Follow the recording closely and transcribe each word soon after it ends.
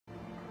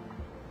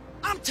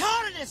I'm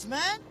tired of this,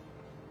 man.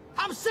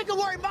 I'm sick of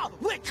worrying about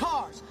which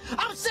cars.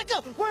 I'm sick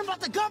of worrying about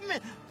the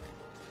government.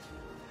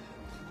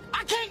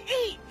 I can't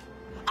eat.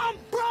 I'm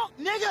broke,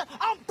 nigga.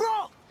 I'm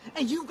broke.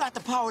 And you got the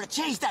power to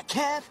change that,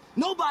 Kev.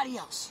 Nobody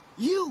else.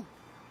 You.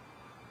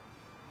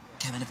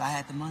 Kevin, if I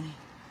had the money,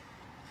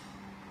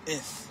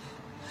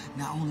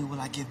 not only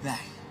will I give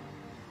back,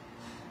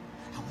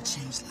 I would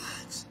change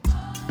lives.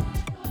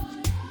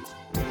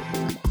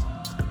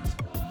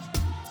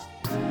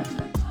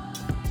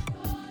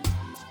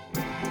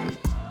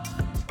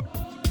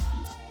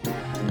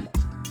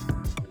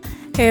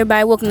 Hey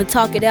everybody, welcome to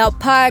Talk It Out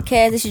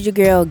Podcast. This is your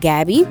girl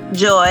Gabby,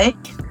 Joy,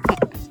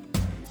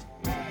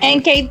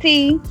 and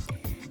KT.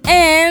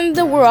 And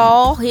we're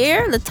all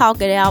here, the Talk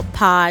It Out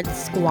Pod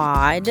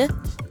Squad.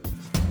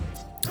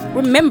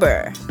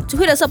 Remember to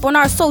hit us up on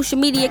our social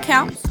media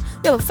accounts.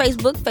 We have a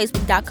Facebook,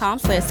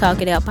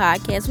 facebook.com/Talk It Out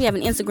Podcast. We have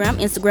an Instagram,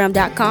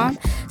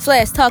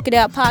 instagram.com/Talk It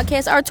Out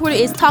Podcast. Our Twitter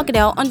is Talk It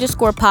Out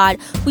 _pod.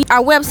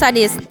 Our website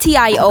is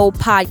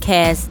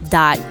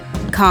tiopodcast.com.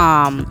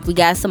 We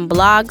got some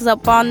blogs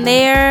up on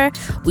there.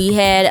 We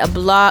had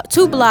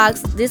two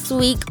blogs this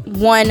week.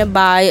 One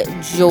by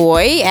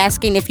Joy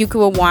asking if you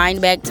could rewind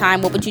back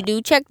time, what would you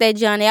do? Check that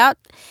John out.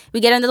 We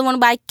get another one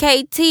by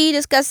KT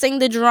discussing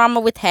the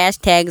drama with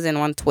hashtags and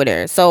on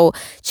Twitter. So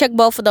check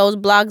both of those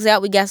blogs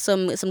out. We got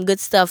some good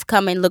stuff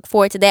coming. Look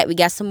forward to that. We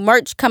got some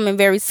merch coming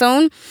very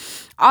soon.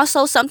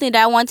 Also, something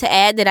that I want to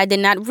add that I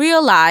did not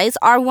realize,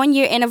 our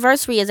 1-year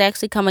anniversary is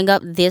actually coming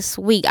up this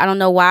week. I don't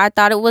know why I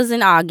thought it was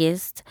in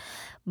August.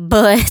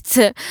 But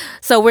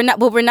we're not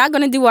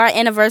going to do our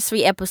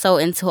anniversary episode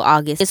until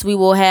August. We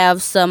will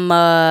have some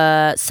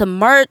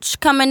merch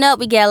coming up.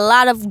 We got a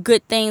lot of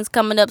good things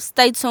coming up.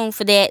 Stay tuned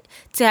for that.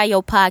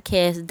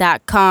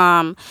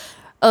 tiopodcast.com.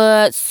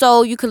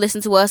 So you can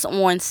listen to us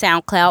on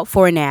SoundCloud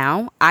for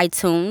now,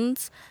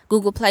 iTunes,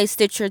 Google Play,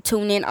 Stitcher,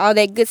 TuneIn, all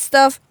that good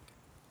stuff.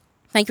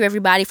 Thank you,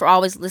 everybody, for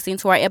always listening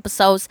to our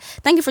episodes.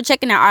 Thank you for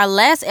checking out our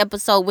last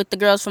episode with the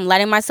girls from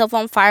Lighting Myself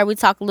on Fire. We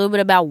talked a little bit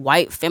about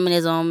white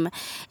feminism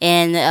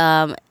and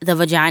the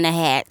vagina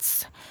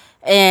hats.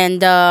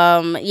 And,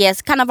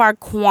 yes, kind of our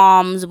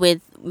qualms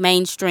with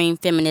mainstream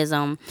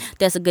feminism.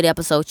 That's a good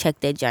episode. Check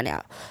that John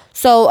out.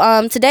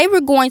 So today we're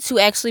going to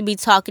actually be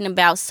talking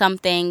about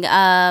something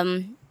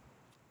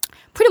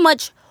pretty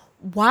much,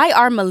 why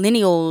are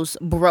millennials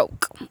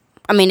broke?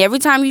 I mean, every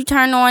time you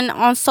turn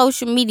on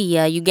social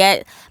media, you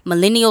get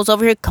millennials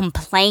over here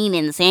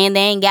complaining, saying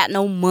they ain't got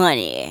no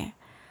money.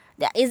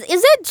 Is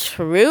it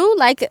true?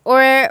 Like,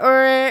 or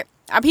are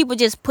people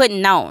just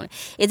putting on?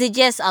 Is it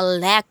just a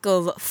lack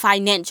of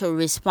financial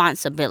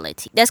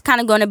responsibility? That's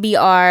kind of going to be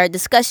our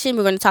discussion.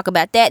 We're going to talk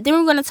about that. Then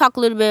we're going to talk a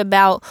little bit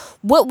about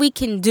what we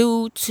can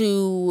do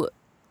to,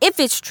 if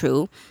it's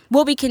true,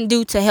 what we can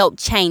do to help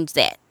change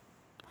that.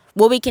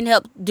 What we can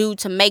help do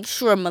to make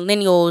sure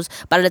millennials,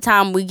 by the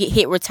time we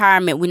hit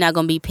retirement, we're not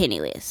going to be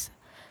penniless.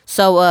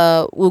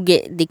 So we'll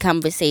get the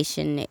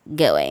conversation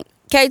going.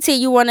 KT,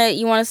 you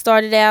wanna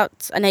start it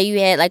out? I know you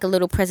had like a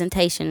little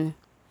presentation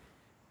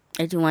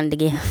that you wanted to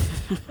give.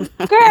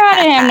 Girl, I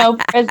didn't have no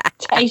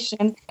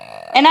presentation,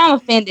 and I'm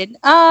offended.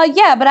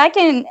 Yeah, but I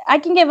can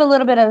give a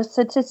little bit of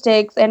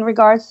statistics in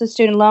regards to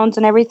student loans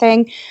and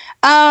everything.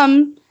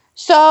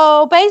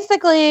 So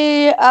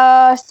basically,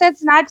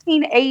 since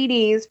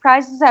 1980s,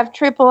 prices have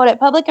tripled at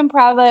public and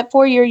private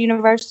four-year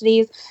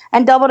universities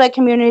and doubled at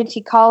community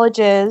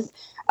colleges.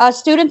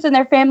 Students and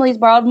their families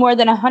borrowed more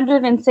than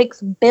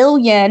 $106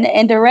 billion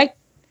in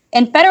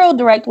federal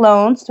direct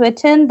loans to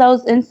attend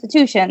those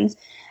institutions.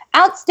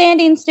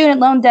 Outstanding student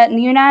loan debt in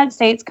the United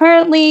States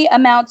currently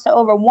amounts to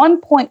over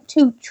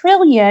 $1.2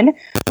 trillion,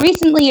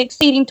 recently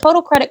exceeding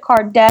total credit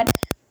card debt.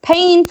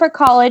 Paying for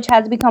college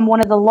has become one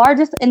of the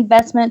largest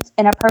investments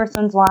in a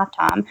person's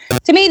lifetime.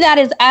 To me, that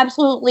is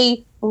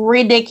absolutely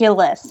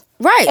ridiculous.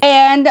 Right.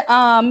 And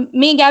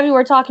me and Gabby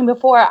were talking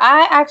before.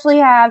 I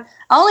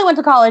only went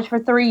to college for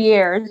 3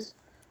 years,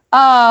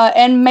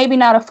 and maybe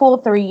not a full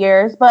 3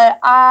 years, but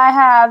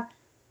I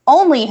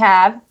only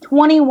have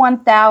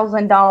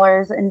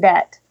 $21,000 in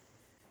debt.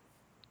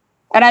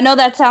 And I know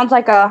that sounds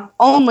like that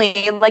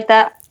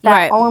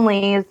right.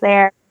 Only is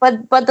there.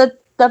 But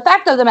the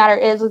fact of the matter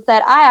is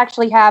that I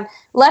actually have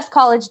less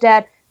college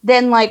debt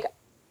than like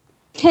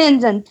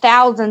tens and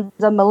thousands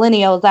of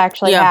millennials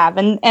actually have.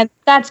 And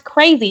that's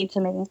crazy to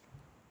me.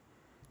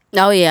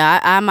 Oh, yeah.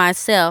 I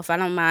myself, I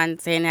don't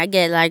mind saying I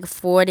get like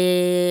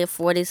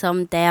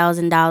 $40-some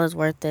thousand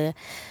worth of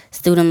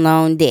student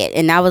loan debt.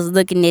 And I was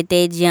looking at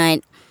that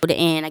giant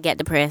and I got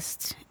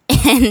depressed.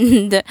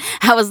 And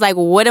I was like,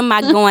 what am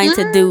I going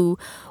to do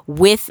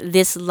with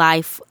this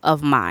life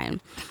of mine?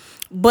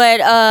 But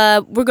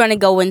we're going to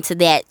go into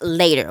that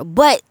later.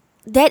 But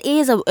that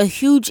is a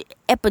huge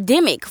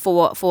epidemic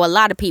for a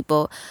lot of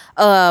people.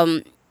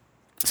 So,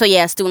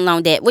 yeah, student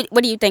loan debt.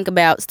 What do you think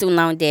about student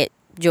loan debt,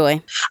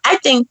 Joy? I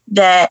think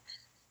that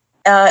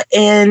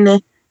in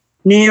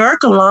New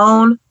York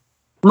alone,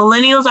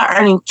 millennials are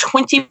earning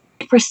 20%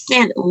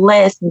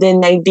 less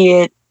than they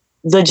did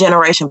the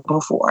generation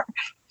before.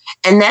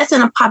 And that's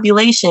in a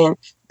population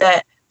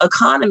that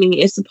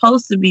economy is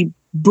supposed to be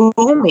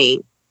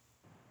booming.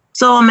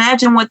 So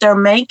imagine what they're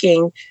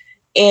making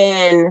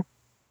in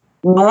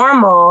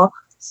normal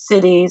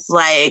cities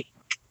like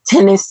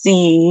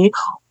Tennessee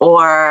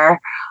or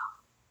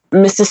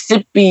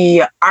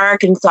Mississippi,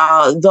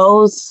 Arkansas,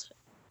 those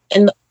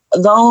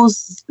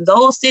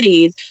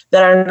cities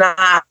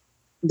that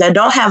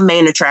don't have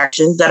main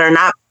attractions, that are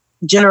not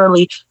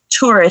generally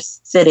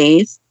tourist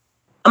cities.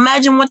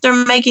 Imagine what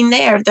they're making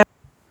there.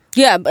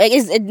 Yeah,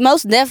 it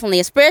most definitely,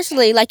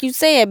 especially like you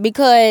said,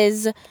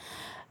 because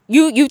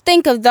you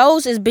think of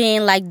those as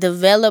being like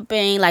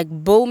developing, like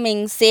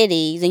booming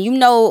cities, and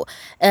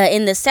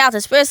in the South,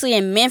 especially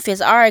in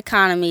Memphis, our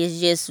economy is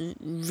just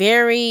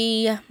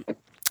very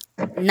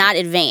not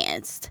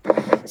advanced.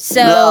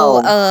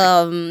 So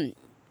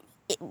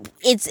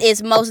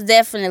it's most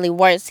definitely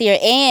worse here,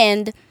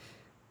 and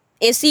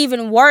it's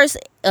even worse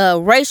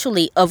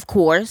racially, of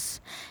course.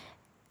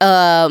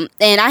 And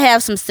I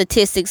have some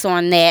statistics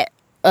on that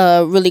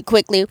really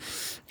quickly.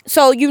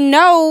 So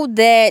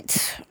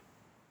that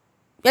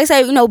they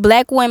say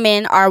black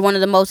women are one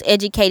of the most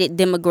educated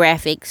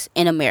demographics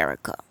in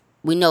America.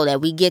 We know that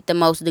we get the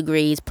most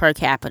degrees per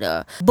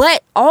capita,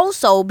 but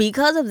also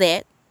because of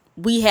that,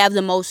 we have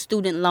the most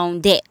student loan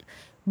debt,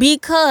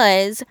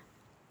 because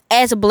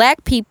as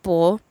black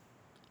people,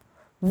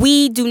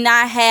 we do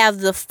not have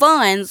the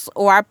funds,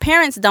 or our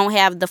parents don't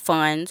have the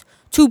funds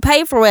to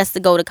pay for us to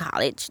go to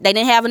college. They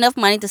didn't have enough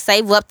money to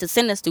save up to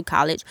send us to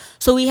college,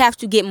 so we have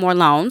to get more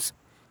loans.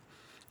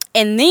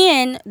 And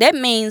then that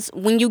means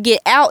when you get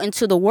out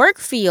into the work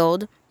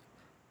field,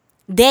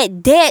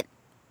 that debt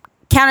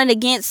counted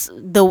against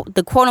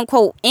the quote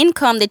unquote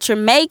income that you're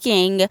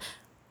making,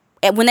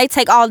 and when they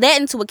take all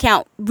that into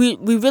account, we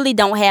really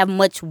don't have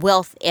much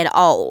wealth at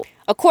all.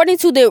 According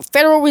to the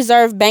Federal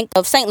Reserve Bank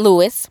of St.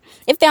 Louis,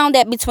 it found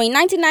that between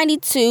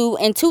 1992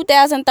 and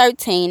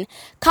 2013,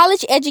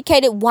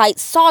 college-educated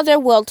whites saw their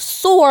wealth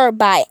soar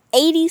by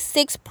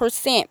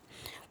 86%,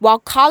 while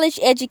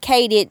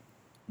college-educated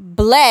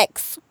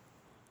blacks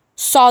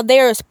saw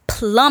theirs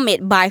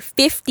plummet by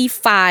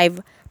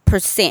 55%.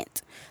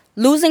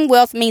 Losing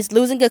wealth means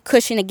losing a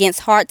cushion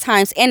against hard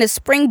times and a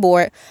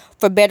springboard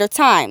for better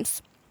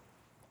times.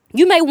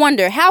 You may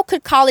wonder, how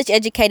could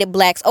college-educated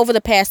blacks over the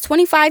past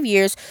 25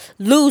 years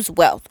lose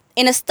wealth?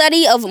 In a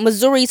study of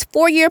Missouri's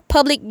four-year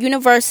public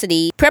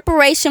university,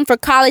 preparation for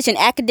college and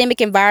academic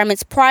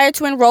environments prior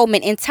to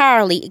enrollment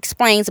entirely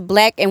explains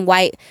black and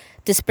white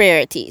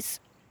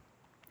disparities.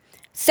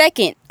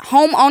 Second,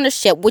 home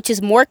ownership, which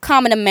is more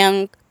common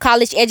among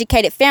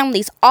college-educated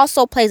families,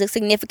 also plays a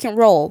significant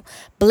role.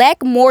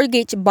 Black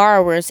mortgage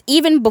borrowers,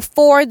 even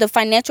before the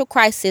financial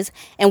crisis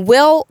and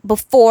well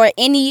before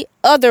any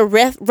other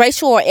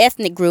racial or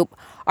ethnic group,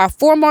 are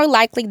far more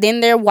likely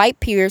than their white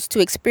peers to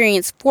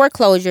experience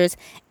foreclosures,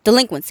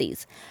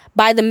 delinquencies.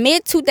 By the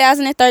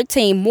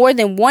mid-2013, more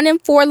than 1 in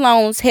 4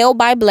 loans held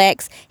by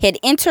blacks had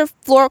entered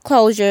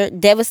foreclosure,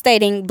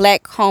 devastating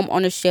black home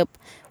ownership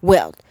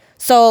wealth.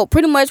 So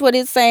pretty much what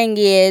it's saying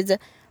is,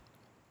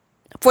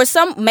 for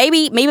some,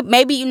 maybe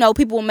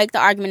people will make the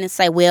argument and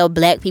say, well,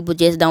 black people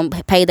just don't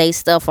pay their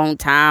stuff on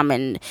time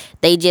and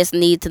they just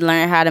need to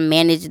learn how to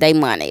manage their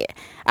money.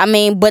 I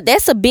mean, but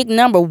that's a big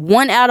number.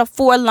 1 out of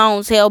 4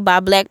 loans held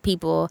by black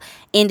people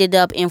ended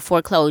up in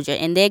foreclosure,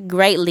 and that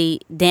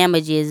greatly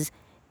damages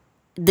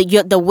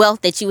the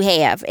wealth that you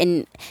have,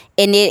 and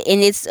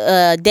it's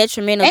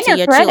detrimental to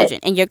your children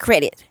and your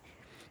credit.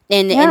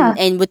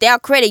 And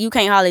without credit, you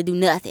can't hardly do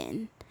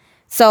nothing.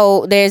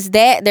 So there's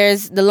that,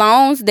 there's the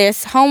loans,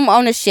 there's home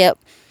ownership.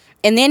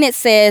 And then it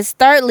says,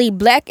 thirdly,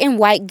 black and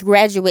white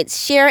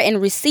graduates share and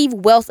receive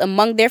wealth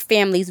among their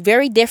families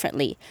very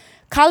differently.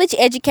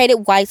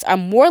 College-educated whites are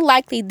more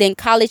likely than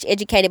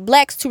college-educated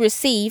blacks to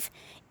receive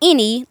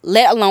any,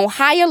 let alone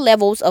higher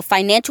levels of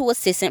financial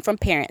assistance from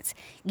parents.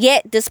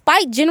 Yet,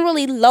 despite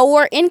generally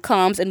lower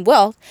incomes and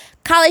wealth,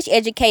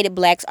 college-educated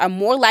blacks are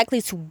more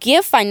likely to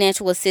give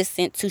financial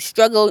assistance to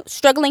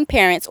struggling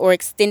parents or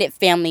extended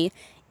family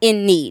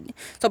in need.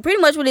 So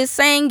pretty much what it's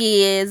saying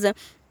is,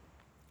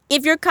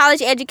 if you're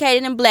college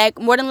educated and black,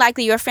 more than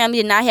likely your family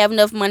did not have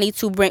enough money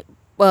to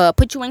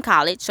put you in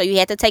college, so you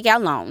had to take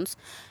out loans.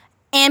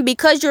 And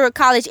because you're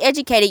college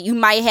educated, you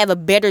might have a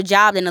better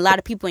job than a lot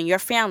of people in your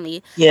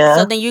family. Yeah.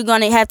 So then you're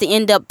gonna have to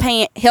end up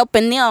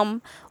helping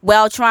them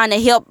while trying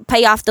to help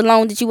pay off the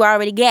loan that you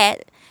already got.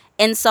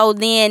 And so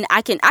then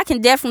I can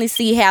definitely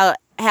see how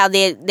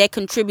that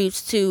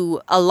contributes to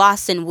a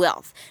loss in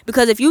wealth.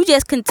 Because if you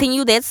just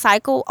continue that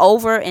cycle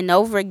over and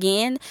over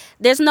again,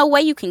 there's no way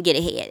you can get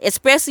ahead.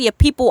 Especially if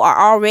people are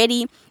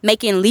already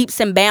making leaps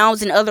and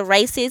bounds in other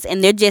races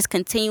and they're just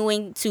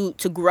continuing to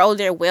grow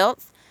their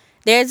wealth.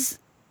 That's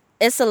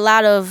a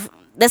lot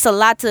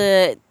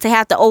to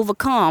have to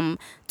overcome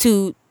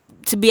to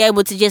be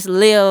able to just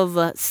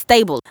live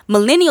stable.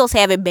 Millennials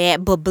have it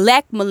bad, but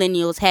black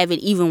millennials have it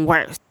even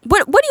worse.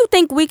 What do you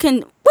think we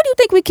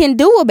can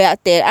do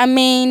about that? I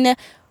mean,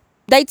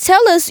 they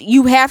tell us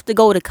you have to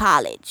go to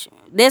college.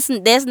 That's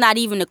not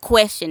even a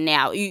question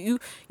now. You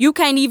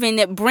can't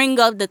even bring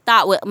up the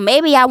thought, well,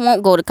 maybe I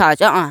won't go to college.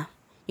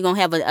 You're gonna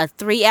have a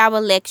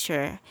 3-hour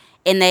lecture,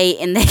 and they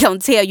gonna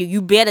tell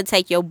you better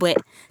take your butt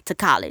to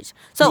college.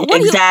 So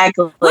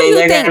Exactly. What do you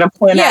They're think? gonna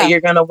point out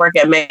you're gonna work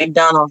at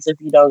McDonald's if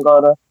you don't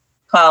go to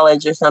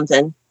college or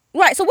something.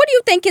 Right. So what do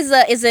you think is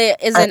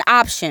an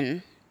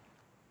option,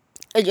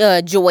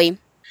 Joy?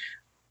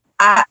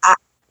 I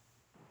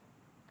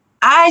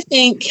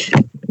think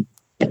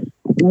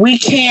we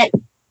can't.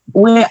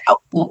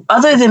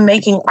 Other than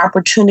making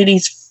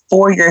opportunities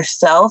for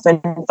yourself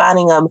and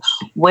finding a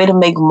way to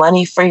make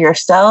money for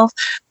yourself,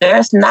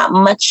 there's not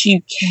much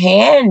you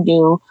can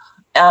do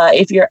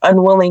if you're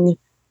unwilling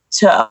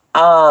to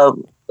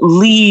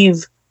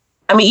leave.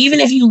 I mean, even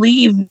if you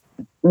leave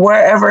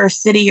wherever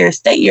city or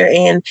state you're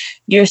in,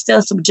 you're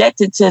still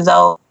subjected to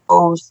the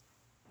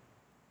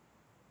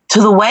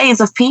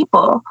ways of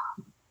people.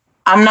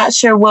 I'm not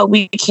sure what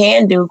we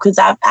can do, because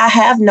I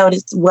have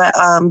noticed what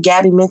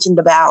Gabby mentioned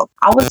about.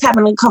 I was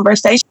having a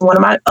conversation with one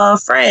of my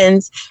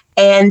friends,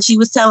 and she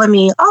was telling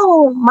me,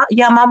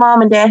 my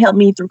mom and dad helped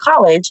me through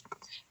college.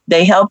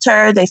 They helped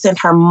her. They sent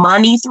her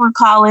money through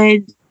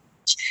college.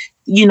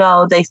 You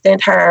know, they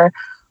sent her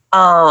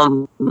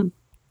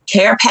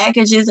care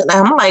packages. And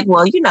I'm like,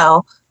 well, you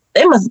know,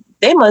 they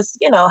must,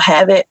 you know,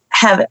 have it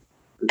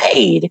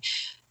made.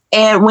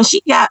 And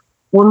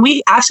when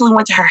we actually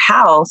went to her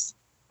house,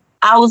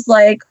 I was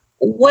like,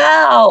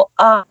 wow.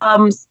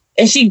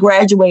 And she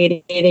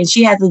graduated and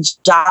she has a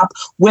job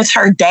with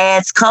her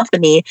dad's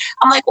company.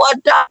 I'm like, well,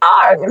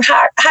 darn,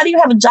 how do you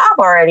have a job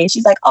already? And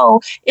she's like,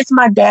 oh, it's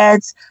my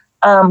dad's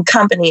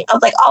company. I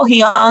was like, oh,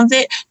 he owns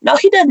it? No,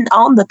 he doesn't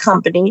own the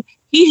company.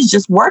 He's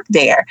just worked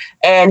there.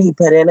 And he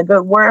put in a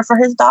good word for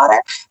his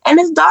daughter. And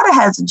his daughter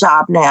has a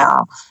job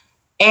now.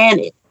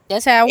 And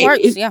that's how it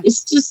works. Yeah.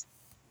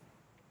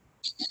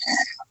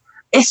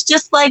 It's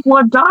just like,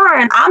 well,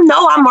 darn, I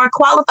know I'm more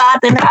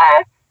qualified than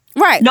her.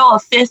 Right. No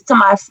offense to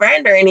my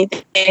friend or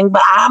anything,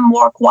 but I'm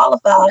more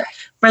qualified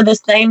for the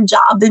same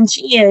job than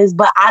she is,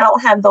 but I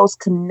don't have those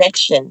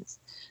connections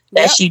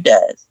that she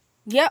does.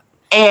 Yep.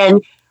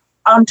 And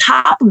on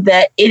top of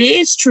that, it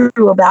is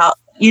true about,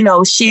 you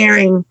know,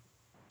 sharing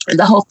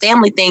the whole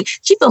family thing.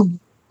 She feels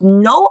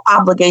no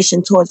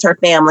obligation towards her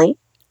family.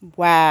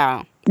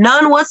 Wow.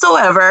 None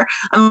whatsoever.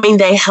 I mean,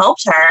 they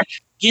helped her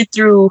get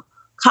through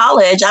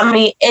college. I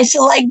mean, it's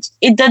like,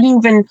 it doesn't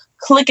even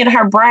click in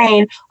her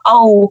brain.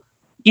 Oh,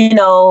 you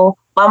know,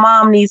 my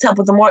mom needs help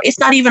with the mortgage. It's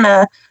not even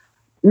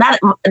not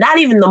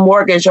even the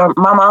mortgage, or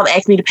my mom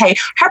asked me to pay.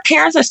 Her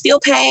parents are still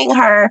paying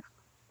her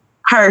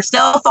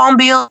cell phone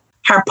bill,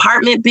 her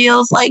apartment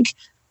bills. Like,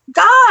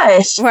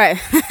 gosh. Right.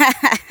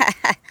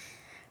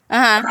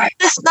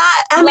 That's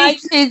not, I mean,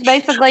 she's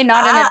basically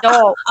not an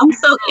adult.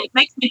 It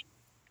makes me,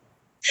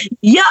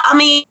 yeah, I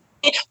mean,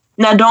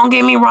 now don't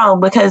get me wrong,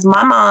 because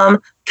my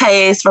mom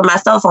pays for my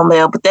cell phone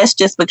bill, but that's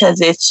just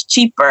because it's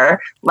cheaper.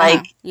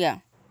 Like,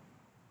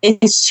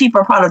 it's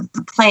cheaper part of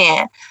the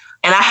plan.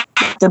 And I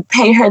have to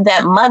pay her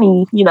that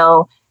money, you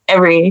know,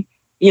 it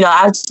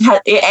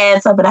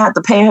adds up, and I have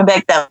to pay her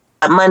back that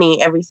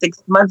money every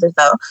 6 months or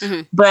so.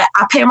 Mm-hmm. But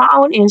I pay my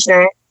own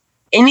insurance.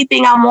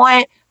 Anything I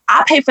want,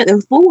 I pay for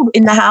the food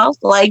in the house.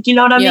 Like, you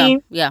know what I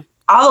mean? Yeah.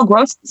 All the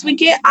groceries we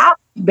get, I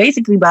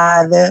basically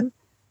buy them.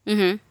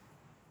 Mm-hmm.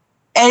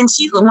 And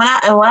when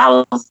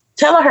I was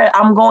telling her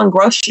I'm going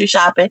grocery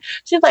shopping,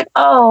 she's like,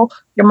 oh,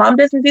 your mom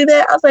doesn't do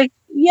that? I was like,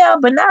 yeah,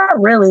 but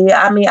not really.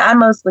 I mean, I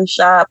mostly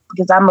shop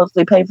because I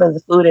mostly pay for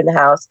the food in the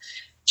house.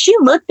 She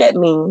looked at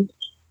me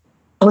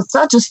with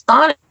such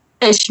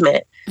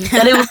astonishment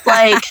that it was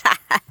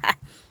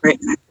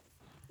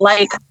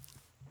like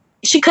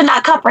she could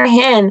not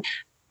comprehend.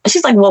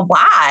 She's like, well,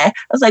 why?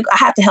 I was like, I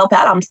have to help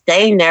out. I'm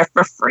staying there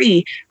for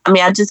free. I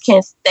mean, I just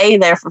can't stay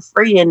there for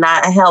free and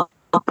not help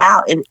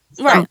out in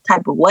some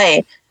type of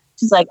way.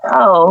 She's like,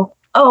 oh,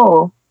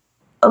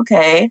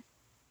 okay.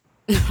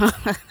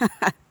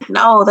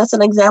 No, that's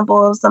an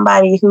example of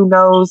somebody who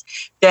knows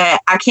that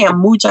I can't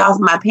mooch off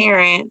my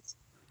parents,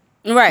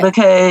 right?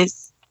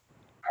 Because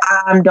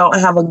I don't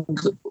have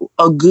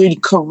a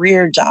good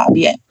career job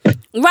yet.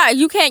 Right,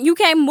 you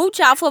can't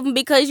mooch off of them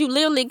because you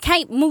literally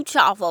can't mooch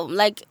off of them.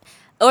 Like,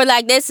 or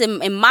like that's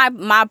in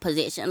my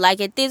position. Like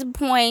at this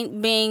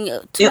point, being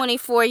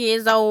 24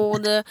 years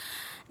old.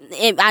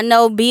 I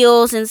know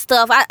bills and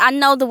stuff. I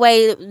know the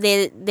way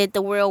that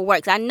the world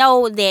works. I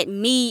know that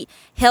me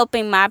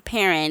helping my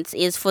parents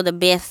is for the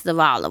best of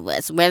all of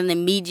us, rather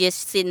than me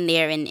just sitting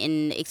there and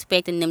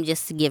expecting them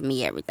just to give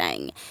me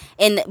everything.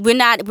 And we're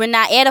not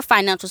at a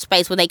financial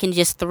space where they can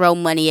just throw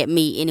money at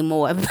me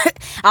anymore. I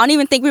don't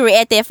even think we were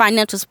at that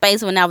financial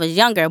space when I was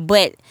younger,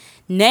 but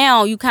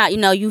now you can't,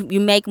 you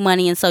make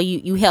money, and so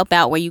you help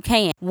out where you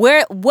can.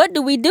 What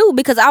do we do?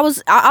 Because I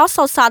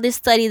also saw this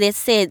study that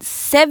said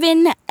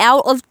 7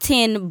 out of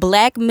 10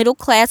 black middle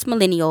class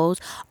millennials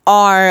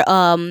are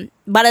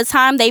by the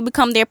time they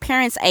become their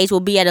parents' age will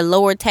be at a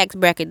lower tax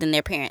bracket than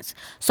their parents.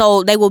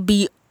 So they will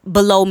be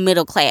below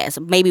middle class,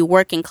 maybe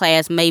working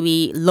class,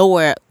 maybe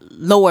lower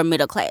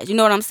middle class. You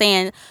know what I'm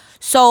saying?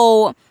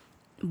 So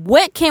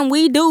what can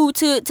we do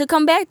to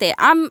combat that?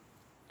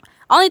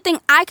 Only thing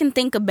I can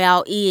think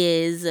about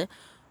is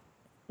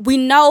we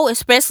know,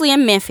 especially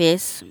in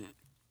Memphis,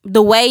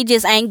 the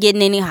wages ain't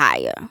getting any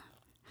higher.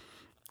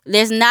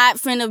 There's not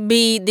finna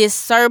be this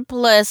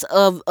surplus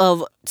of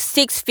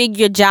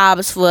 6-figure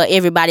jobs for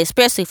everybody,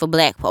 especially for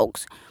black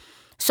folks.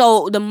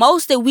 So the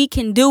most that we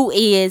can do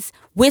is,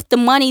 with the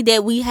money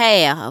that we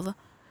have,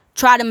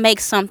 try to make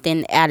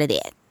something out of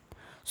that.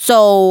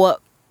 So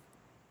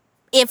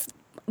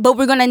but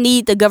we're gonna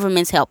need the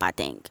government's help, I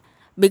think,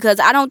 because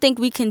I don't think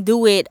we can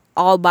do it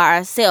all by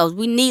ourselves.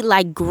 We need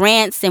like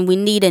grants, and we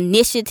need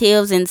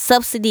initiatives and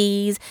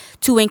subsidies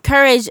to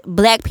encourage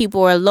black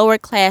people or lower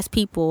class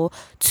people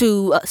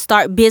to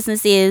start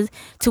businesses,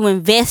 to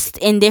invest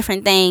in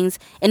different things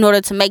in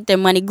order to make their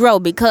money grow.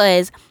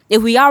 Because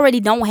if we already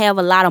don't have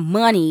a lot of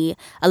money,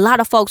 a lot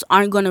of folks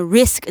aren't going to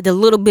risk the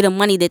little bit of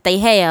money that they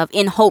have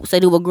in hopes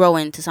that it will grow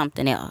into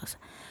something else.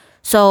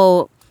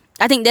 So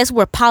I think that's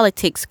where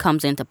politics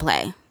comes into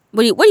play.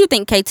 What do you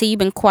think, KT? You've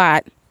been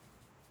quiet.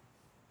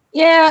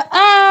 Yeah,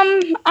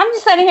 I'm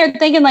just sitting here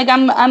thinking, like,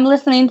 I'm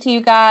listening to you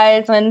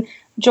guys and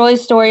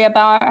Joy's story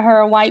about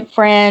her white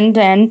friend,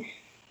 and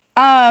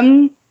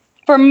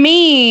for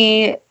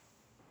me,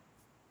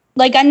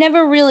 like, I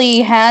never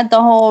really had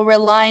the whole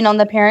relying on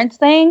the parents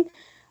thing.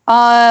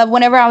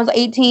 Whenever I was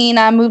 18,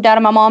 I moved out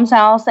of my mom's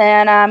house,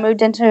 and I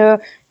moved I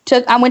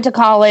went to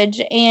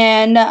college,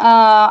 and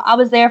I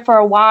was there for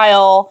a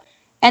while.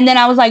 And then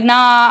I was like,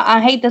 nah, I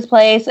hate this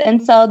place.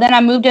 And so then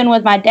I moved in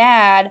with my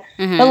dad.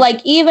 Mm-hmm. But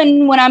like,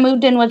 even when I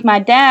moved in with my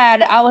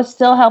dad, I was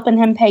still helping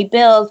him pay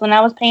bills. When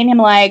I was paying him,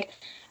 like,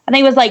 I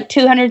think it was like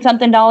 $200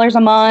 something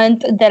a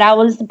month that I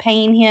was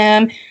paying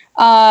him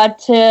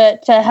to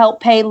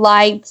help pay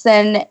lights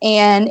and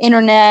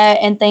internet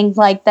and things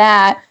like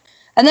that.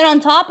 And then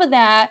on top of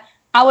that,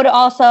 I would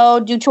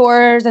also do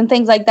chores and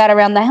things like that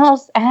around the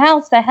house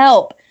to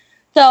help.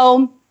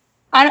 So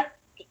I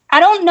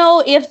don't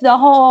know if the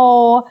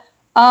whole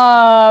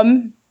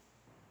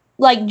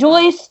like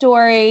Joy's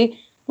story,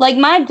 like,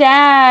 my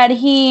dad,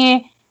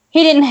 he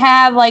didn't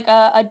have like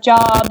a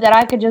job that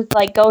I could just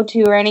like go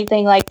to or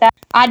anything like that.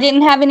 I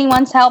didn't have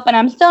anyone's help, and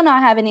I'm still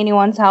not having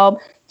anyone's help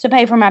to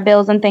pay for my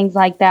bills and things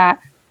like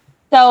that.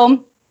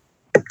 So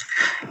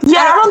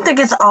yeah, I don't think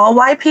it's all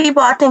white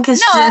people. I think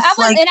it's and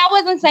I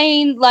wasn't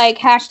saying like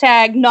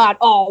hashtag not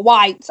all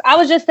whites. I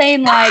was just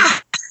saying like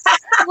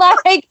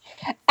like,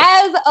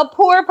 as a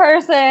poor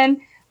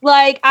person,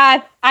 like,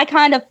 I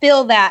kind of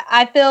feel that.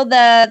 I feel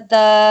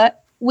the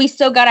we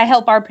still got to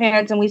help our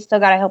parents, and we still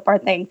got to help our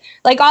things.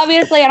 Like,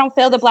 obviously, I don't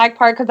feel the black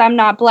part because I'm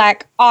not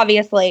black,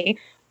 obviously.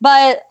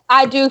 But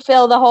I do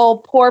feel the whole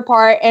poor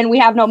part, and we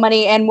have no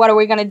money, and what are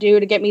we going to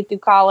do to get me through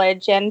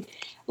college? And,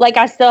 like,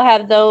 I still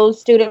have those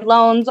student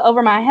loans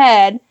over my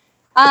head.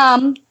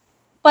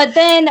 But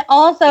then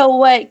also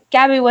what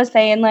Gabby was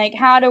saying, like,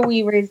 how do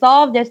we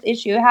resolve this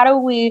issue? How do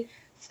we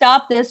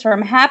stop this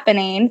from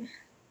happening?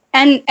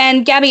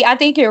 And Gabby, I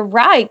think you're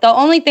right. The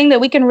only thing that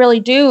we can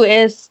really do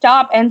is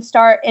stop and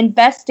start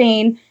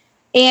investing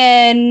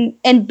in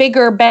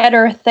bigger,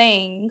 better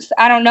things.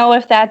 I don't know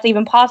if that's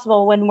even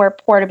possible when we're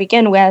poor to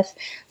begin with.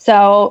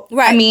 So,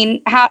 right. I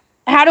mean,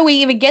 how do we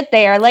even get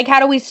there? Like, how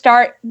do we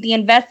start the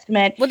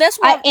investment? Well, that's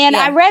what.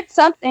 I read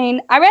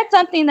something.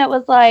 That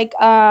was like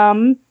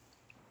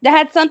that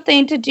had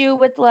something to do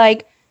with,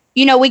 like,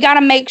 you know, we got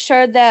to make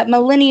sure that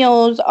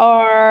millennials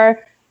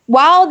are,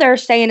 while they're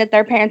staying at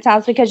their parents'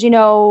 house, because, you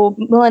know,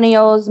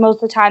 millennials, most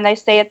of the time, they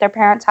stay at their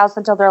parents' house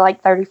until they're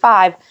like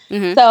 35.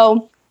 Mm-hmm.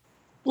 So,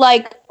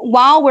 like,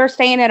 while we're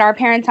staying at our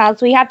parents'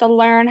 house, we have to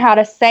learn how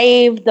to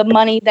save the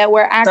money that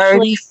we're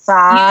actually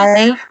 35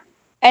 using,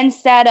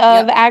 instead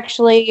of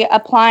actually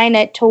applying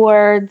it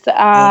towards,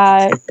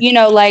 you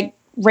know, like,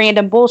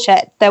 random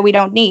bullshit that we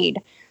don't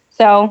need.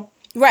 So,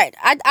 right,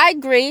 I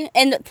agree,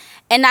 and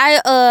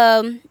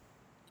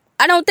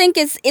I don't think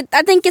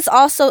I think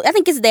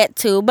it's that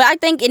too. But I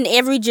think in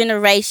every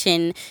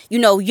generation, you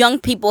know, young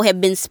people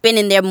have been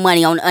spending their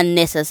money on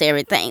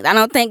unnecessary things. I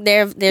don't think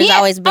there's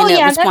always been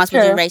a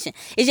responsible generation.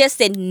 It's just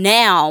that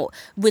now,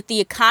 with the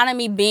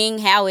economy being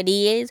how it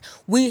is,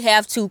 we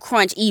have to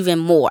crunch even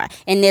more.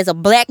 And there's a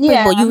black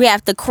people, you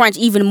have to crunch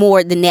even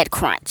more than that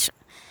crunch.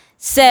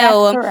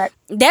 So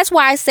that's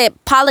why I said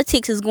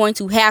politics is going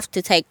to have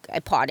to take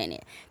a part in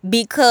it,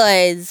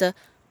 because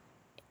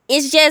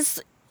it's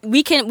just,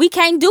 we can't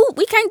do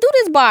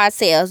this by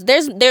ourselves.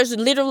 There's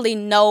literally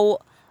no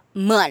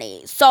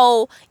money.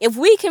 So if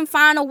we can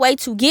find a way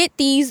to get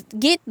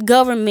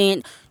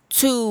government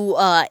to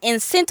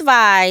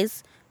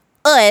incentivize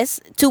us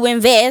to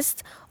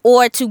invest,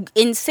 or to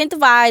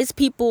incentivize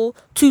people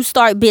to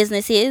start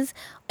businesses,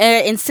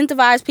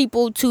 incentivize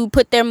people to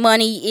put their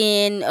money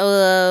in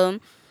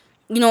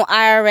you know,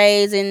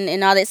 IRAs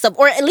and all that stuff,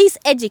 or at least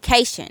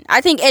education. I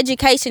think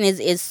education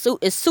is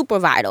super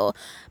vital,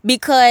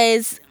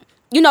 because,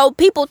 you know,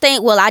 people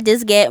think, well, I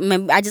just get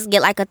like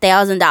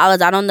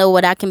 $1,000. I don't know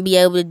what I can be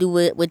able to do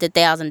with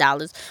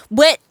 $1,000.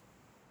 But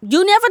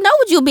you never know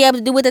what you'll be able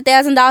to do with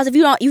 $1,000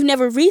 if you've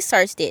never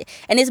researched it.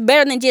 And it's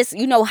better than just,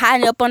 you know,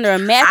 hiding up under a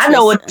mattress. I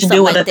know what to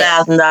do with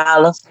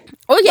 $1,000.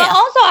 Oh yeah. But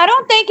also, I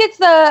don't think it's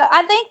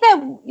I think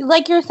that,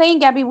 like you're saying,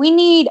 Gabby, we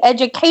need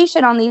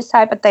education on these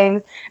type of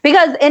things,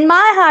 because in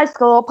my high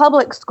school,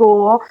 public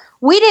school,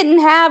 we didn't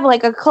have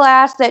like a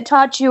class that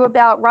taught you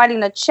about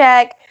writing a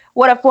check,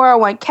 what a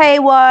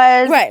 401k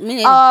was, right?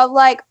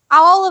 Like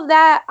all of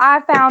that, I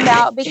found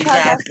out because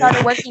I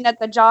started working at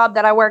the job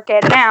that I work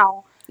at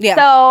now. Yeah.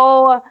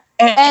 So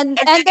and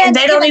then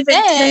they don't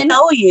even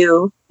tell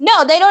you.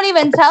 No, they don't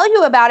even tell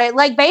you about it.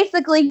 Like,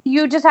 basically,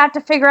 you just have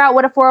to figure out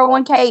what a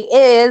 401k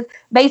is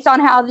based on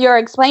how you're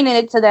explaining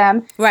it to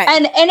them. Right.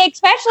 And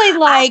especially,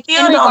 like,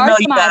 in regards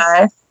to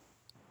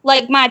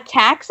my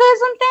taxes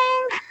and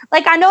things.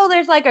 Like, I know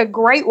there's, like, a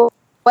great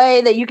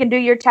way that you can do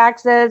your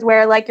taxes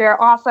where, like,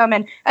 you're awesome.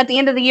 And at the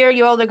end of the year,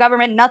 you owe the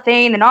government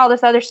nothing and all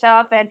this other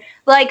stuff. And,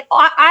 like,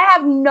 I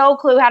have no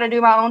clue how to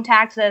do my own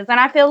taxes. And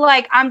I feel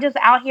like I'm just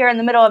out here in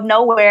the middle of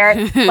nowhere,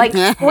 like,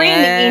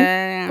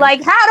 screaming.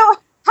 Like, how do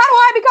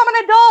I become an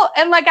adult?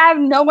 And, like, I have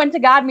no one to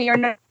guide me or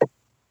no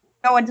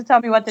one to tell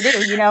me what to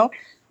do, you know?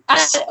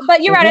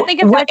 But you're right. I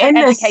think it's like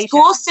education.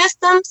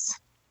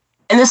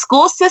 In the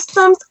school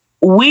systems,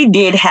 we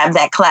did have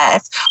that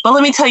class. But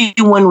let me tell you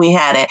when we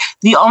had it.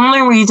 The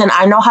only reason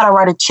I know how to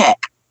write a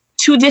check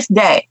to this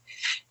day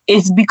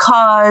is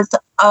because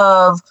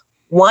of,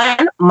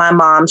 one, my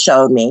mom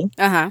showed me.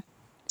 Uh-huh.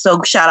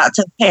 So shout out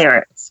to the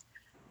parents.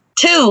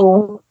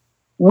 Two,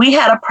 we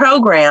had a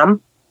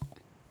program,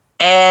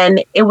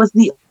 and it was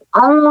the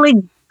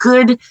only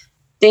good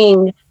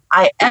thing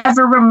I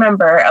ever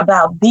remember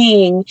about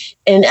being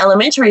in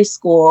elementary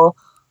school.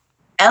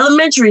 It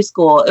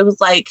was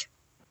like,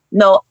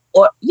 it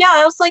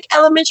was like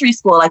elementary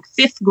school, like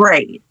 5th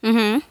grade.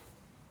 Mm-hmm.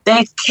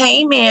 They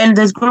came in,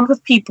 this group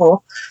of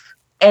people,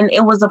 and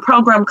it was a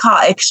program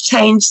called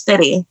Exchange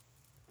City.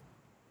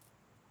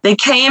 They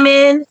came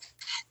in,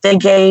 they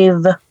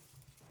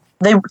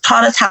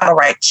taught us how to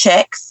write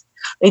checks.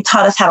 They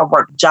taught us how to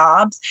work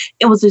jobs.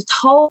 It was this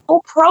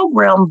whole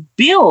program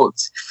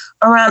built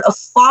around a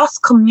FOSS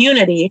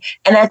community.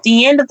 And at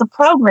the end of the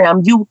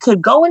program, you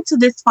could go into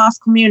this FOSS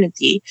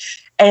community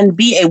and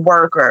be a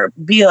worker.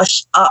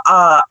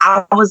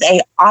 I was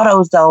a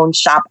AutoZone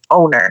shop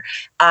owner.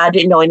 I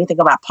didn't know anything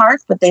about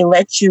parts, but they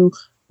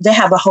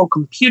have a whole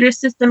computer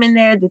system in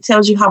there that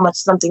tells you how much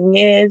something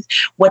is,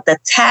 what the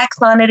tax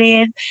on it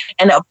is,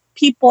 and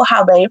people,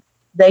 how they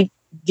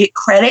get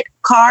credit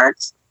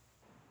cards.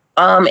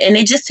 And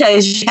it just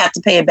tells you have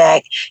to pay it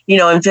back. You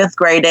know, in 5th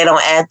grade, they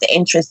don't add the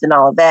interest and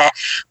all of that.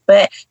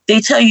 But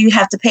they tell you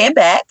have to pay it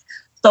back.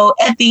 So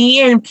at the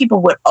end, people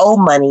would owe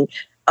money.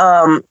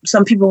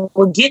 Some people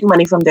would get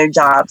money from their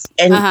jobs.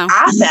 And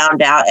I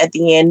found out at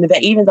the end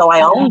that even though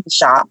I owned the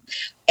shop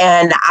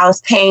and I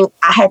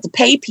had to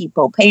pay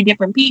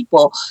different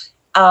people.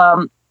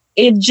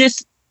 It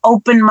just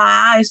opened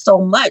my eyes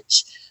so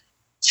much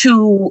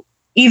to,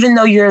 even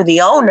though you're the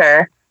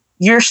owner,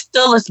 you're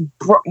still,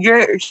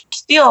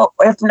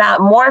 if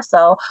not more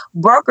so,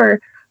 broker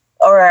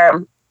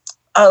or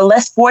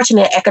less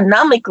fortunate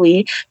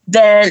economically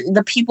than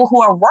the people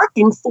who are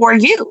working for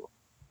you.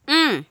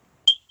 Mm.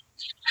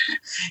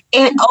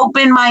 It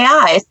opened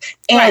my eyes.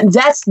 And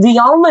that's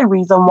the only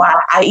reason why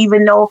I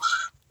even know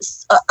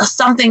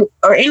something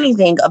or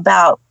anything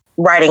about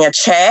writing a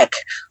check,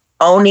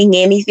 owning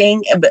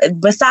anything.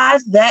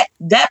 Besides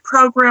that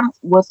program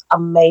was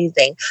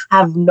amazing. I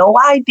have no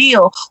idea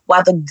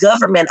why the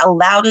government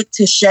allowed it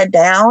to shut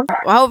down.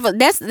 Well,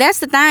 that's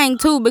the thing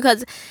too,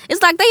 because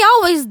it's like they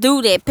always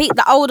do that.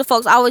 The older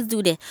folks always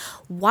do that.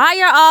 Why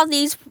are all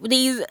these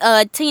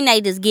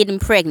teenagers getting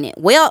pregnant?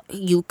 Well,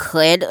 you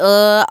cut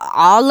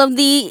all of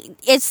the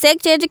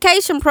sex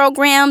education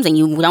programs, and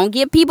you don't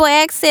give people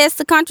access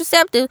to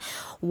contraceptives.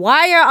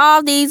 Why are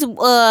all these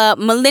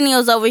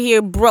millennials over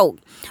here broke?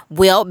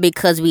 Well,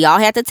 because we all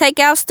have to take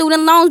out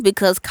student loans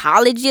because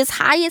college is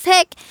high as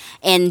heck,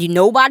 and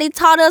nobody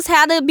taught us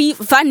how to be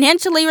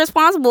financially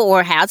responsible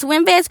or how to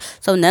invest.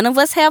 So none of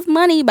us have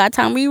money by the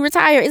time we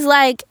retire. It's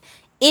like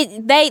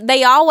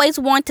they always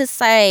want to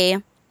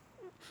say,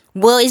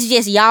 well, it's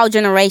just y'all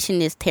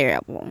generation is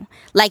terrible.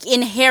 Like,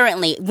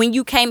 inherently, when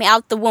you came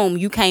out the womb,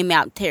 you came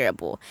out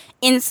terrible.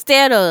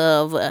 Instead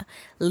of,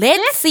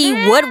 let's see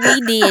what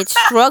we did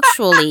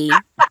structurally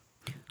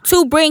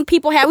to bring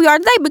people how we are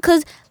today.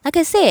 Because, like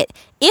I said,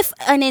 if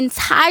an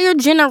entire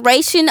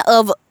generation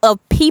of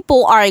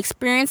people are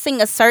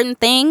experiencing a certain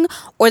thing,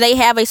 or they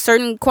have a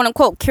certain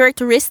quote-unquote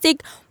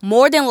characteristic,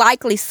 more than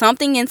likely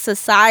something in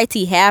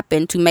society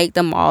happened to make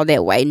them all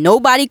that way.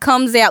 Nobody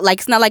comes out, like,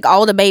 it's not like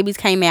all the babies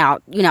came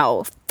out,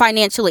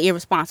 financially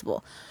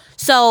irresponsible.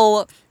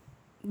 So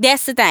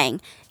that's the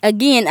thing.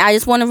 Again, I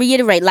just want to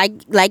reiterate,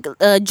 like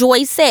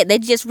Joy said,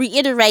 that just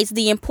reiterates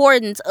the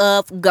importance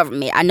of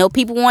government. I know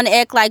people want to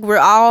act like we're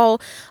all,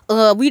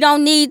 we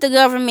don't need the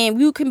government.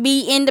 You can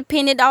be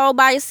independent all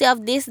by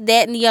yourself, this,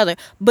 that, and the other.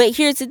 But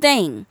here's the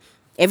thing.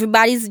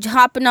 Everybody's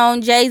hopping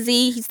on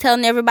Jay-Z. He's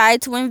telling everybody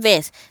to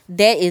invest.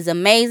 That is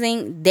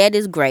amazing. That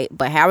is great.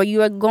 But how are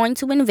you going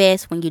to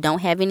invest when you don't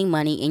have any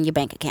money in your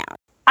bank account?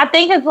 I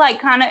think it's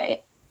like kind of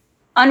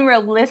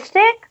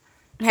unrealistic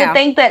to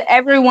think that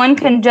everyone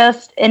can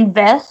just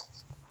invest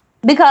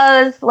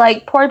Because,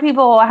 like, poor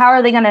people, how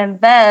are they going to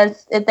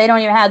invest if they don't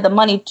even have the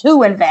money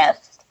to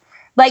invest?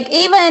 Like,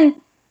 even,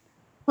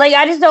 like,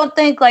 I just don't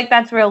think, like,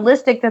 that's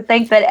realistic to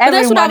think that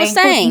everyone,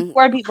 including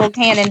poor people,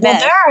 can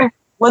invest.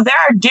 Well, there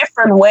are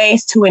different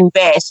ways to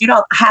invest. You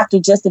don't have to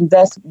just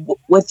invest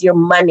with your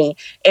money.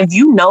 If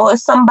you know of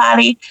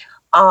somebody,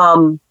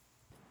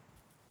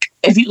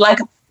 if you like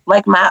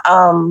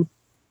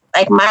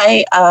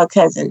my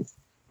cousins,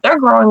 they're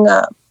growing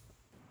up,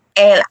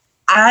 and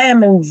I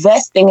am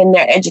investing in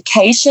their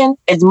education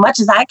as much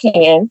as I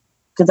can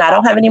because I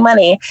don't have any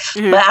money,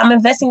 but I'm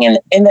investing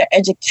in their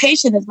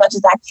education as much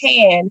as I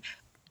can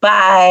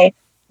by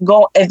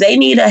if they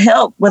need a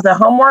help with the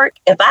homework,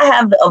 if I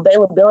have the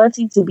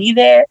availability to be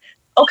there,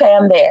 okay,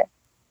 I'm there.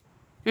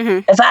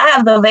 If I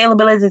have the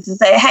availability to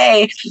say,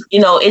 hey,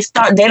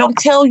 they don't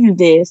tell you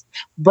this,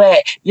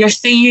 but your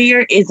senior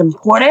year is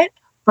important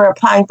for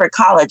applying for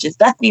colleges.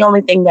 That's the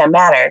only thing that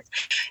matters.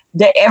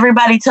 That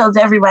everybody tells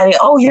everybody,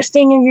 oh, your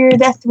senior year,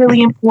 that's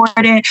really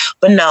important.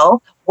 But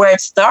no, where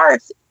it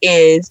starts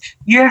is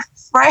your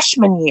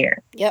freshman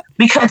year. Yep.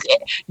 Because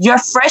your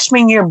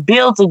freshman year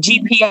builds a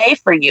GPA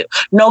for you.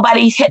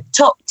 Nobody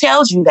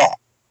tells you that.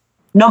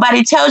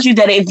 Nobody tells you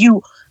that if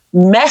you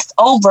messed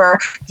over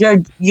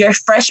your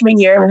freshman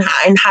year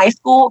in high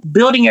school,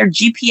 building your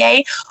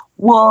GPA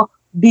will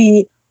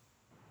be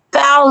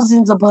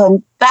thousands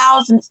upon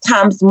thousands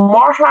times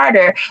more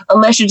harder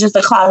unless you're just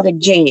a closet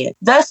genius.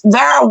 Thus,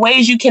 there are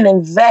ways you can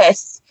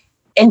invest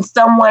in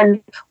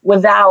someone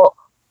without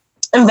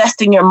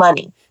investing your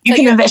money. You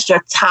can invest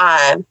your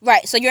time.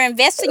 Right. So you're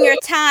investing your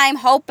time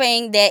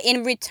hoping that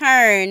in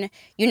return,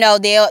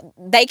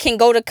 they can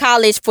go to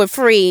college for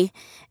free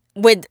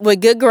with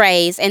good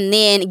grades and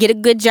then get a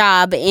good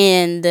job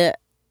and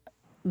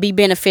be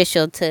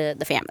beneficial to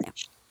the family.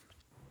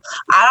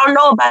 I don't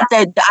know about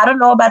that. I don't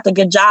know about the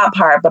good job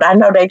part, but I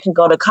know they can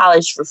go to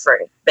college for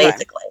free,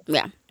 basically.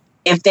 Right.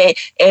 Yeah.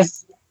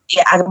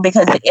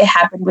 Because it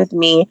happened with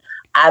me.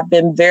 I've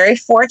been very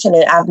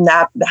fortunate. I've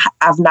not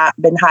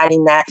been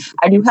hiding that.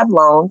 I do have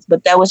loans,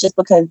 but that was just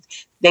because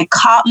they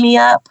caught me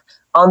up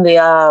on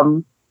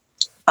the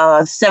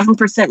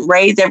 7%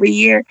 raise every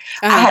year.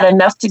 I had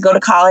enough to go to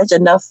college,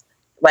 enough,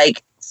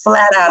 like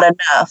flat out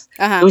enough.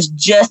 It was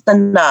just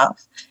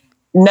enough.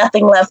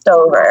 Nothing left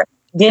over.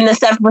 Then the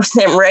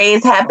 7%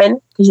 raise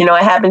happened because it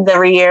happens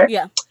every year.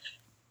 Yeah.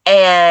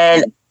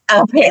 And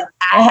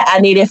I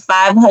needed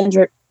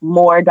 $500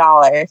 more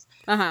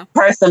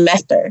per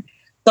semester.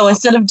 So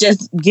instead of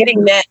just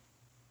getting that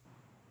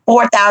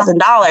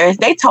 $4,000,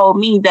 they told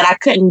me that I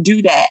couldn't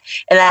do that,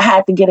 and I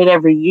had to get it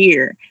every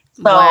year.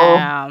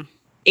 So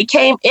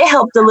it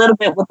helped a little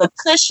bit with the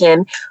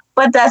cushion,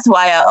 but that's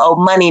why I owe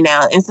money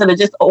now. Instead of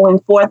just owing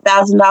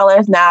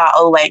 $4,000, now I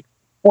owe like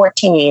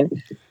 $14,000.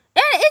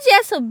 And it's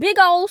just a big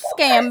old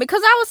scam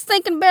because I was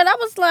thinking about it. I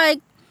was like,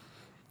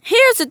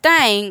 here's the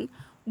thing.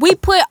 We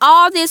get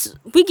all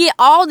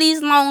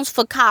these loans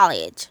for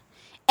college.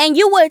 And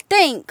you would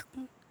think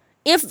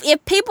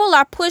if people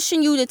are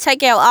pushing you to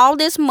take out all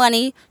this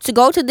money to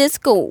go to this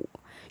school,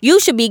 you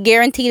should be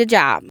guaranteed a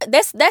job.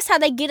 That's how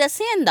they get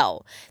us in,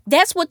 though.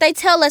 That's what they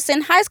tell us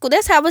in high school.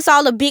 That's how it's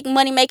all a big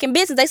money-making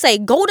business. They say,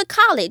 go to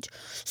college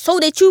so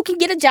that you can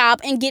get a job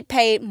and get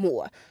paid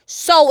more.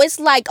 So it's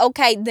like,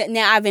 okay,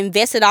 now I've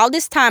invested all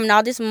this time and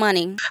all this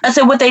money. I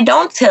said, what they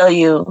don't tell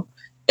you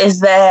is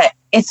that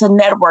it's a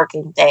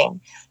networking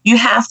thing. You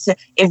have to,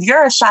 if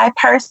you're a shy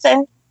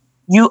person,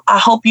 I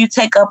hope you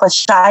take up a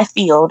shy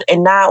field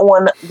and not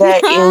one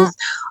that is,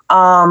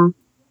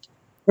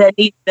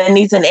 that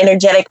needs an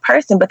energetic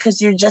person,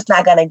 because you're just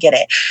not going to get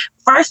it.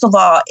 First of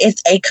all,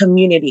 it's a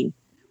community.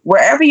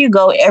 Wherever you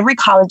go, every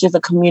college is a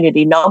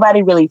community.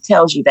 Nobody really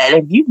tells you that.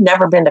 If you've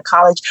never been to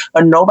college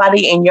or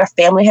nobody in your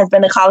family has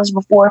been to college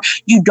before,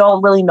 you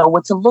don't really know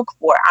what to look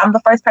for. I'm the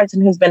first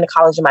person who's been to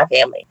college in my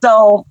family.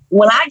 So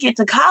when I get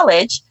to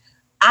college,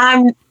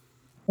 I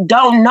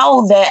don't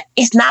know that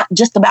it's not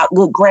just about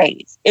good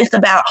grades. It's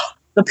about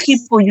the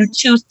people you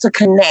choose to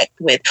connect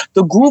with,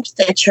 the groups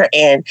that you're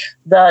in,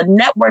 the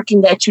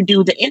networking that you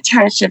do, the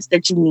internships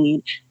that you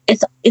need.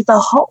 It's a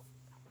whole,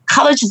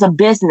 college is a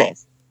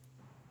business.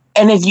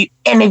 And if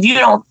you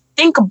don't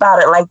think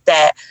about it like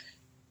that,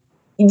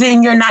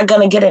 then you're not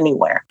going to get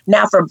anywhere.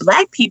 Now, for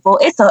Black people,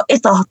 it's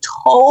a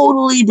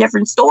totally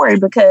different story,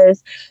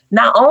 because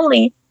not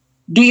only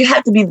do you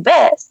have to be the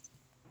best,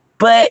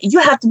 but you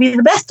have to be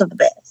the best of the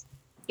best.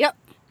 Yep.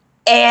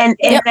 And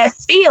in that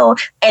field,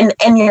 and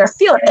your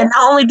field, and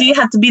not only do you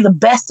have to be the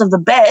best of the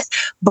best,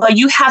 but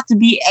you have to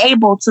be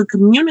able to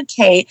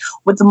communicate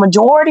with the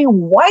majority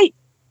white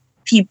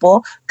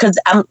people, because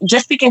I'm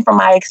just speaking from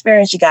my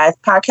experience, you guys,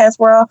 podcast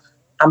world,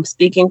 I'm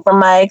speaking from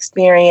my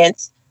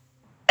experience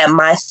at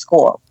my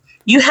school.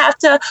 You have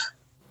to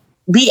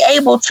be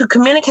able to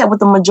communicate with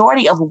the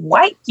majority of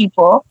white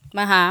people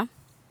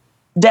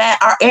that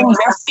are in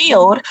your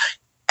field,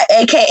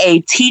 aka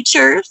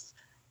teachers,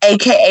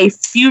 aka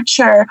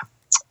future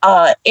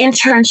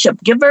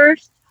internship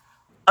givers,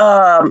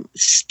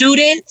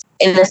 students.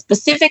 In a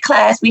specific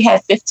class, we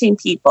had 15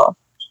 people.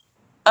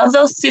 Of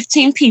those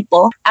 15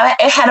 people,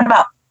 it had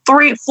about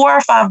 4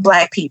 or 5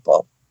 black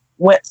people,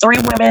 3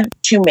 women,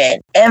 2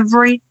 men.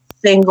 Every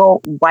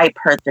single white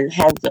person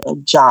has a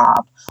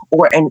job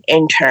or an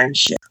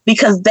internship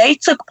because they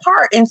took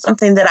part in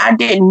something that I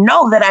didn't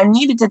know that I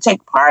needed to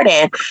take part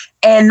in.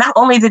 And not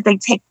only did they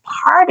take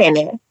part in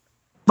it,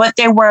 but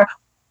they were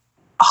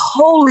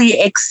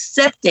wholly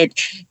accepted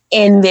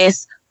in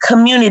this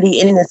community,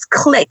 in this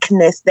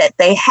cliqueness that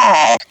they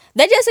had.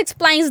 That just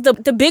explains the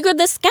bigger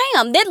the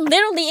scam. That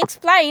literally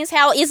explains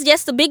how it's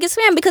just the biggest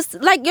scam because,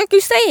 like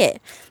you said,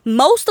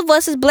 most of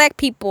us as black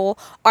people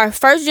are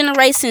first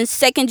generation,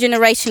 second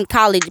generation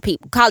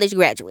college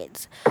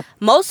graduates.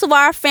 Most of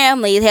our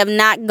families have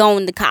not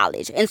gone to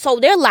college. And so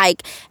they're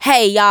like,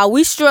 hey, y'all,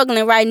 we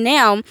struggling right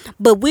now,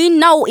 but we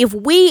know if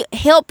we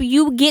help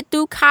you get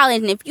through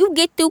college, and if you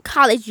get through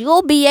college,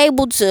 you'll be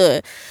able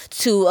to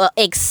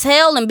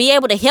excel and be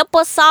able to help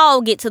us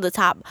all get to the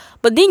top.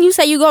 But then you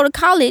say you go to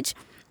college,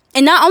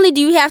 and not only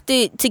do you have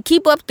to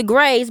keep up the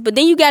grades, but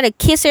then you got to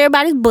kiss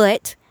everybody's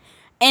butt.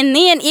 And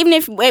then even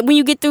if when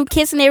you get through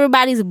kissing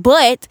everybody's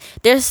butt,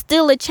 there's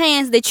still a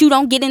chance that you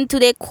don't get into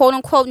that quote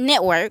unquote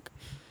network.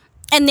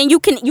 And then you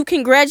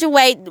can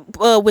graduate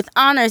with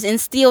honors and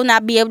still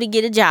not be able to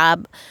get a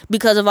job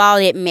because of all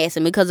that mess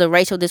and because of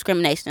racial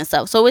discrimination and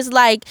stuff. So it's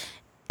like,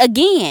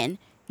 again,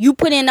 you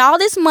put in all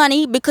this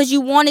money because you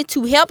wanted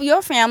to help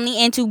your family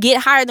and to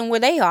get higher than where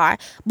they are.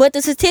 But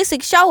the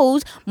statistic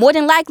shows more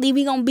than likely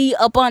we're going to be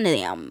up under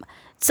them.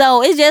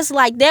 So it's just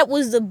like that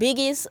was the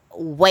biggest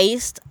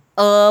waste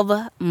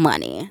of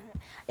money.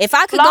 If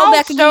I could go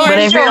back again. But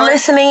if you're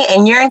listening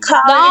and you're in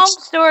college. Long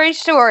story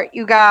short,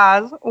 you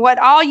guys, what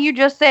all you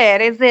just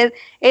said is that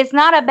it's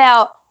not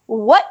about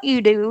what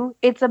you do,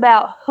 it's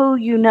about who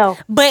you know.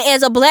 But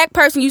as a black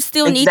person, you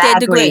still need that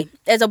degree.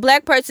 As a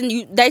black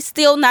person, they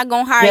still not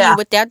gonna hire you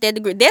without that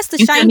degree. That's the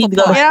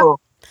shameful part.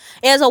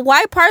 As a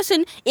white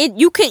person,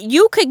 you could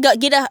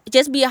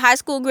just be a high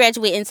school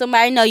graduate and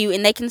somebody know you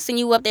and they can send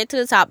you up there to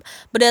the top.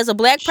 But as a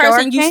black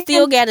person, you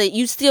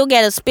still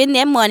gotta spend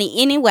that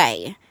money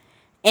anyway,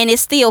 and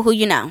it's still who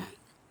you know.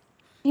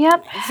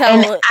 Yep. So,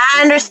 and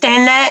I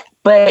understand that,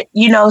 but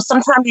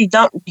sometimes you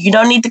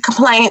don't need the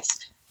complaints.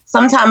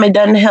 Sometimes it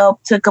doesn't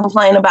help to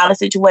complain about a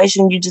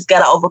situation. You just got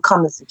to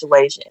overcome the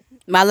situation.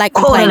 I like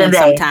complaining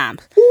sometimes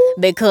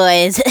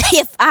because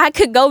if I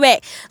could go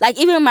back, like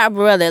even my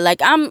brother,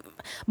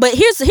 but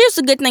here's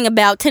the good thing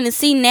about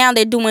Tennessee. Now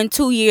they're doing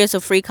 2 years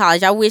of free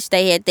college. I wish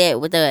they had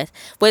that with us.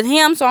 With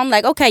him, so I'm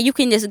like, okay, you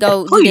can just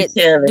go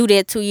do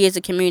that 2 years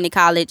of community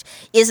college.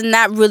 It's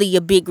not really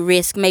a big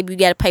risk. Maybe you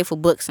got to pay for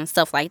books and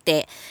stuff like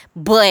that.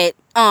 But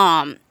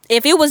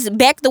if it was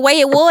back the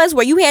way it was,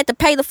 where you had to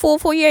pay the full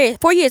 4 years,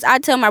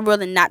 I'd tell my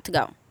brother not to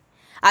go.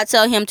 I'd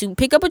tell him to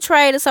pick up a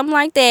trade or something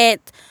like that.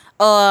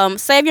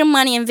 Save your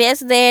money,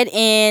 invest that,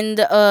 and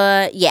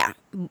yeah.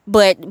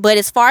 But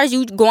as far as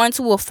you going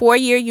to a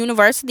 4-year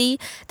university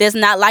that's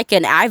not like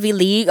an Ivy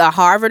League or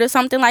Harvard or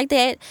something like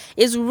that,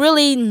 it's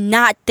really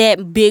not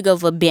that big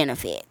of a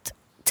benefit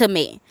to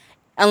me.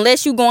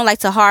 Unless you're going like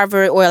to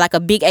Harvard or like a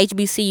big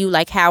HBCU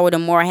like Howard or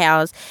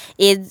Morehouse,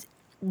 it's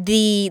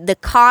the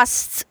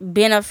cost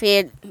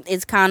benefit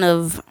is kind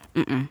of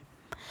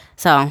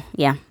So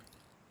yeah,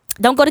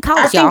 don't go to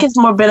college. I think it's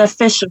more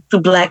beneficial to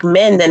black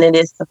men than it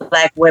is to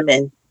black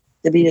women.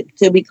 To be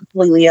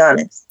completely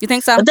honest, you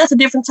think so? But that's a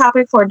different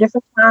topic for a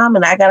different time,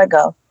 and I gotta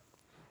go.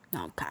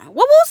 Okay, well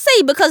we'll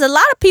see, because a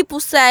lot of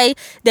people say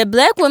that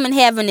black women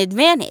have an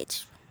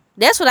advantage.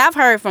 That's what I've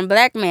heard from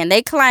black men.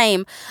 They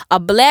claim a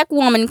black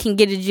woman can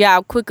get a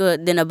job quicker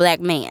than a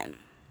black man.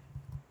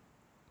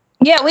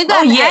 Yeah, we've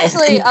got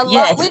actually a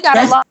lot. We got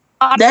a lot.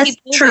 That's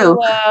true,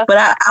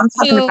 but I'm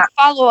talking about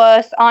follow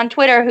us on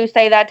Twitter who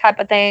say that type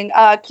of thing.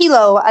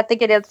 Kilo, I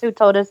think it is, who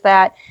told us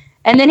that,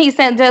 and then he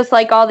sent us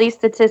like all these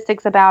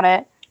statistics about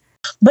it.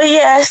 But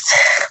yes,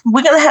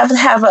 we're gonna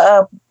have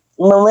a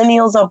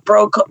Millennials Are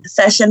Broke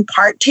session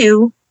part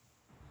 2.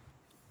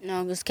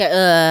 No,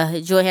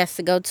 because Joy has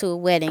to go to a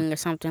wedding or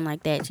something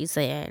like that, she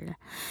said,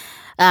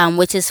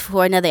 which is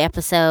for another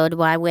episode,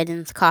 why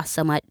weddings cost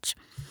so much.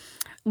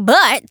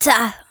 But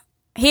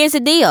here's the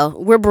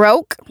deal: we're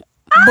broke,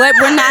 but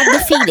we're not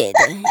defeated.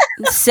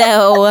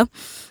 So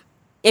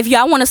if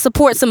y'all want to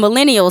support some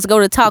millennials, go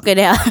to Talk It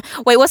Out.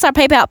 Wait, what's our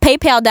PayPal?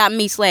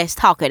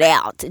 PayPal.me/Talk It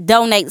Out.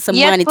 Donate some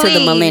money to the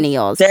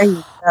millennials. There you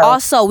go.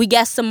 Also, we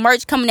got some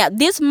merch coming out.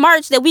 This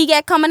merch that we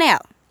got coming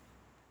out,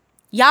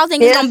 y'all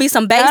think it's going to be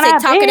some basic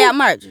Talk It Out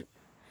merch?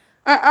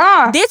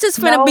 This is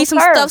going to be some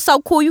stuff so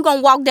cool. You're going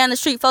to walk down the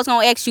street, folks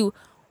going to ask you,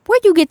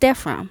 where'd you get that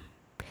from?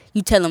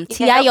 You tell them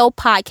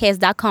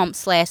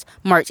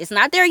tiopodcast.com/merch. It's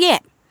not there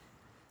yet.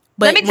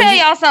 But let me tell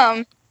y'all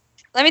something.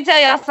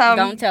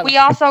 Don't tell we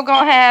also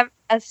going to have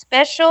a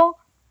special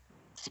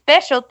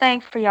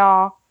thing for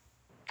y'all.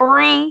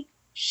 Free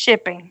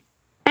shipping.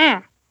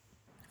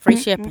 Free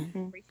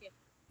shipping.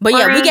 But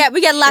yeah,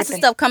 we got lots of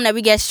stuff coming up.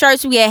 We got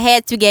shirts, we got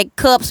hats, we got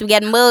cups, we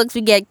got mugs,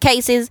 we got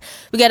cases,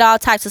 we got all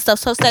types of stuff.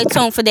 So stay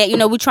tuned for that.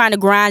 We're trying to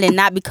grind and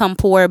not become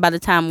poor by the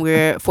time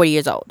we're 40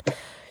 years old.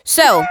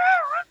 So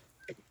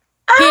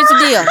here's the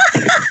deal.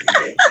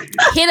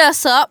 Hit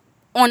us up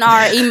on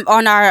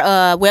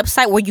our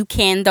website where you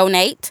can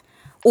donate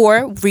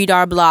or read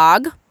our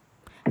blog,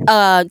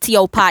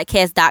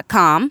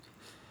 topodcast.com.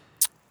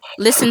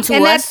 Listen to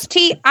and us. That's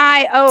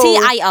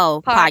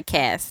TIO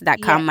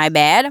podcast.com, yes. My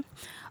bad.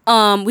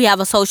 We have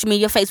a social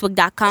media,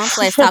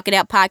 facebook.com/Talk It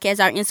Out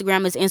Podcast. Our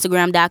Instagram is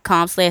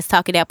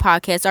instagram.com/Talk It Out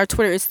Podcast. Our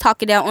Twitter is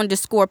Talk It Out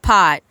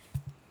 _pod.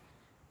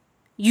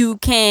 You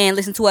can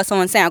listen to us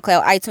on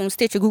SoundCloud, iTunes,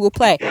 Stitcher, Google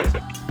Play.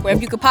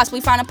 Wherever you could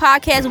possibly find a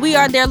podcast, we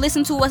are there.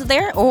 Listen to us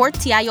there, or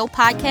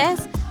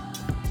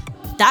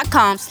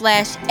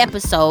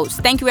tiopodcast.com/episodes.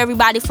 Thank you,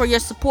 everybody, for your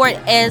support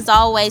as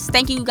always.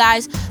 Thank you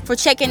guys for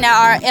checking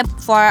out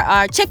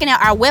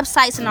our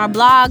websites and our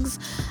blogs.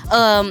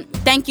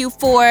 Thank you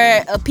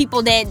for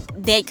people that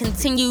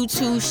continue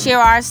to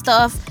share our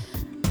stuff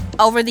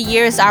over the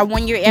years. Our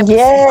 1 year episode,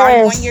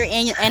 our 1 year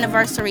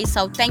anniversary.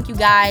 So thank you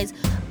guys.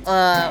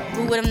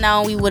 Who would have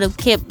known we would have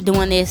kept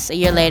doing this a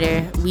year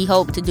later? We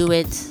hope to do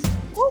it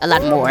a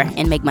lot more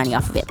and make money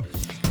off of it.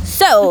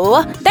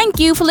 So, thank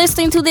you for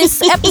listening to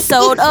this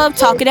episode of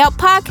Talk It Out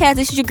Podcast.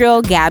 This is your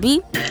girl,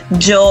 Gabby.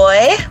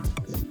 Joy.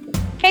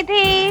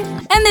 Katie.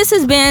 And this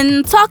has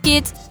been Talk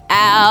It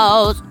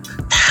Out.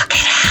 Talk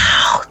It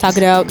Out. Talk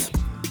It Out.